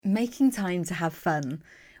making time to have fun.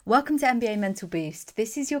 Welcome to MBA Mental Boost.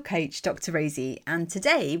 This is your coach, Dr. Rosie, and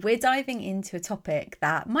today we're diving into a topic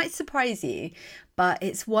that might surprise you, but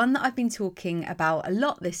it's one that I've been talking about a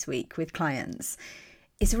lot this week with clients.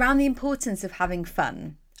 It's around the importance of having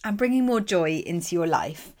fun and bringing more joy into your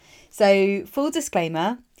life. So, full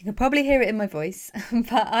disclaimer, you can probably hear it in my voice,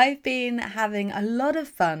 but I've been having a lot of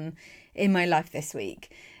fun in my life this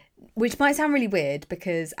week, which might sound really weird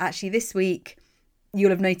because actually this week you'll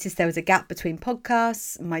have noticed there was a gap between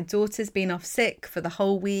podcasts. My daughter's been off sick for the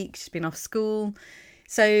whole week. She's been off school.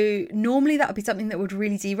 So normally that would be something that would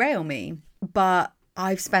really derail me. But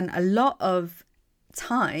I've spent a lot of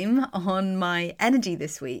time on my energy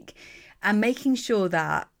this week and making sure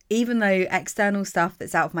that even though external stuff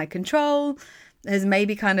that's out of my control has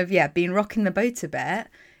maybe been rocking the boat a bit,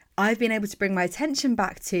 I've been able to bring my attention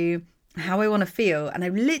back to how I want to feel. And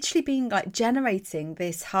I've literally been generating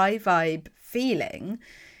this high vibe feeling.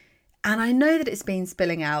 And I know that it's been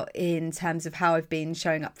spilling out in terms of how I've been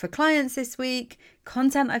showing up for clients this week,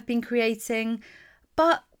 content I've been creating,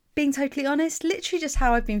 but being totally honest, literally just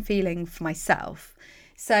how I've been feeling for myself.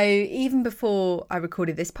 So even before I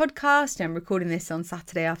recorded this podcast, I'm recording this on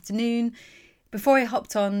Saturday afternoon, before I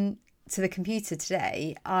hopped on to the computer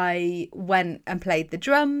today, I went and played the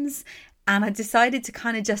drums. And I decided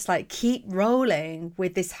to just keep rolling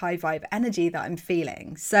with this high vibe energy that I'm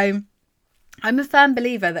feeling. So I'm a firm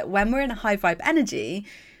believer that when we're in a high vibe energy,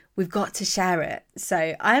 we've got to share it.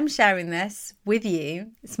 So I am sharing this with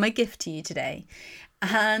you. It's my gift to you today.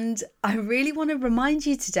 And I really want to remind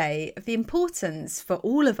you today of the importance for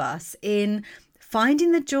all of us in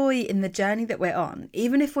finding the joy in the journey that we're on,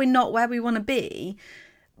 even if we're not where we want to be.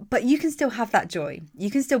 But you can still have that joy. You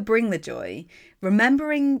can still bring the joy.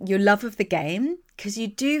 Remembering your love of the game, because you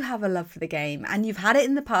do have a love for the game and you've had it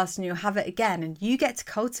in the past and you'll have it again, and you get to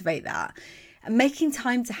cultivate that. And making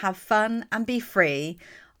time to have fun and be free.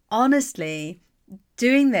 Honestly,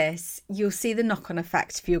 doing this, you'll see the knock-on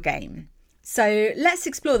effect for your game. So let's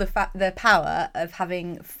explore the power of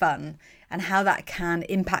having fun and how that can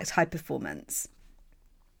impact high performance.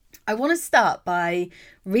 I want to start by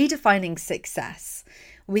redefining success.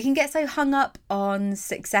 We can get so hung up on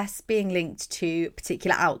success being linked to a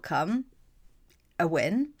particular outcome, a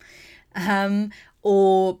win,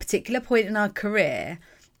 or particular point in our career.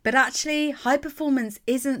 But actually, high performance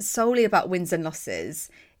isn't solely about wins and losses.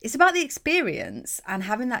 It's about the experience and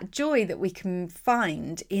having that joy that we can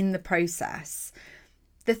find in the process.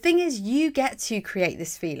 The thing is, you get to create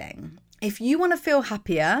this feeling. If you want to feel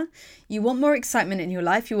happier, you want more excitement in your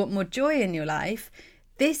life, you want more joy in your life,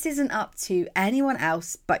 this isn't up to anyone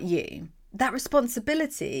else but you. That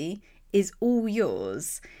responsibility is all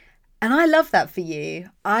yours. And I love that for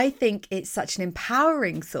you. I think it's such an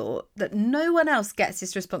empowering thought that no one else gets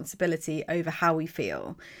this responsibility over how we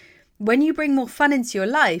feel. When you bring more fun into your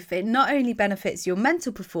life, it not only benefits your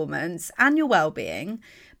mental performance and your well-being,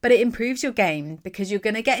 but it improves your game because you're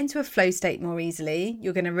going to get into a flow state more easily.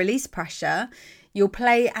 You're going to release pressure. You'll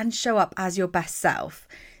play and show up as your best self.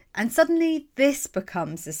 And suddenly this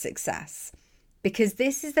becomes a success because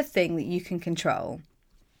this is the thing that you can control.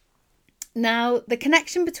 Now, the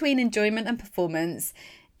connection between enjoyment and performance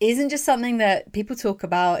isn't just something that people talk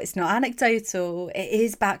about. It's not anecdotal. It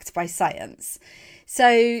is backed by science.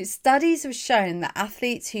 So studies have shown that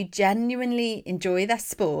athletes who genuinely enjoy their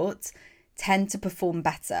sport tend to perform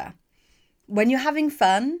better. When you're having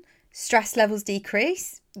fun, stress levels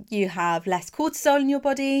decrease. You have less cortisol in your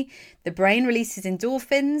body. The brain releases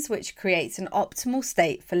endorphins, which creates an optimal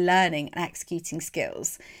state for learning and executing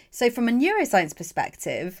skills. So from a neuroscience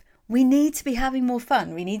perspective, we need to be having more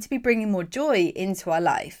fun. We need to be bringing more joy into our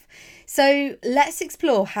life. So let's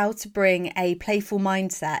explore how to bring a playful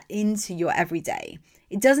mindset into your everyday.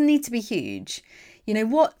 It doesn't need to be huge. You know,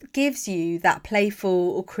 what gives you that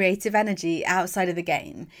playful or creative energy outside of the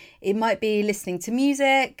game? It might be listening to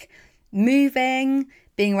music, moving,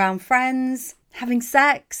 being around friends, having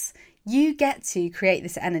sex. You get to create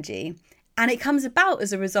this energy. And it comes about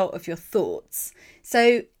as a result of your thoughts.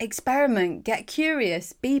 So experiment, get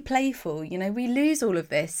curious, be playful. You know, we lose all of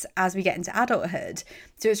this as we get into adulthood.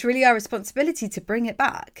 So it's really our responsibility to bring it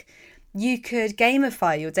back. You could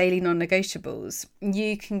gamify your daily non-negotiables.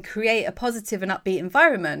 You can create a positive and upbeat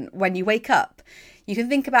environment when you wake up. You can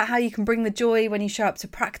think about how you can bring the joy when you show up to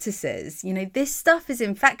practices. You know, this stuff is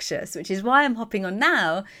infectious, which is why I'm hopping on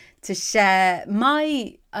now to share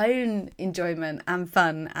my own enjoyment and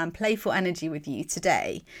fun and playful energy with you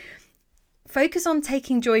today. Focus on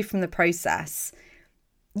taking joy from the process.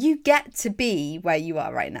 You get to be where you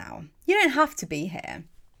are right now. You don't have to be here.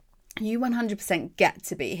 You 100% get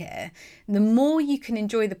to be here. The more you can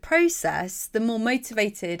enjoy the process, the more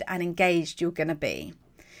motivated and engaged you're going to be.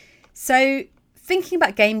 So thinking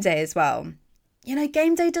about game day as well,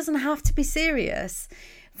 game day doesn't have to be serious.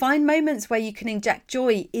 Find moments where you can inject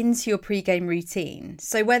joy into your pre-game routine.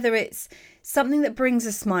 So whether it's something that brings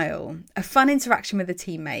a smile, a fun interaction with a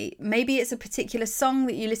teammate, maybe it's a particular song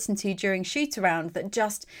that you listen to during shoot around that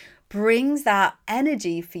just brings that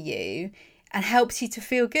energy for you and helps you to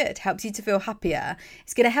feel good, helps you to feel happier.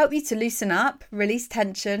 It's going to help you to loosen up, release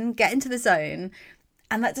tension, get into the zone.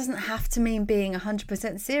 And that doesn't have to mean being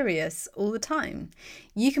 100% serious all the time.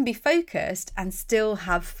 You can be focused and still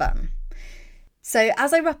have fun. So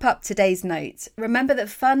as I wrap up today's note, remember that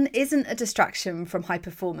fun isn't a distraction from high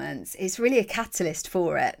performance. It's really a catalyst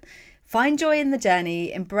for it. Find joy in the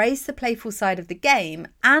journey, embrace the playful side of the game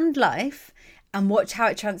and life, and watch how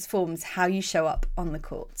it transforms how you show up on the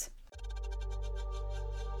court.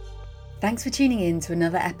 Thanks for tuning in to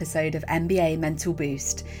another episode of NBA Mental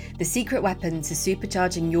Boost, the secret weapon to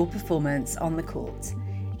supercharging your performance on the court.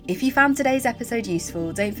 If you found today's episode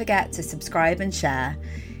useful, don't forget to subscribe and share.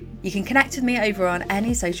 You can connect with me over on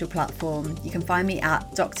any social platform. You can find me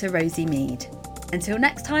at Dr. Rosie Mead. Until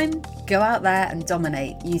next time, go out there and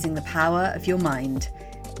dominate using the power of your mind.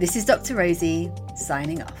 This is Dr. Rosie,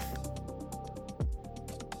 signing off.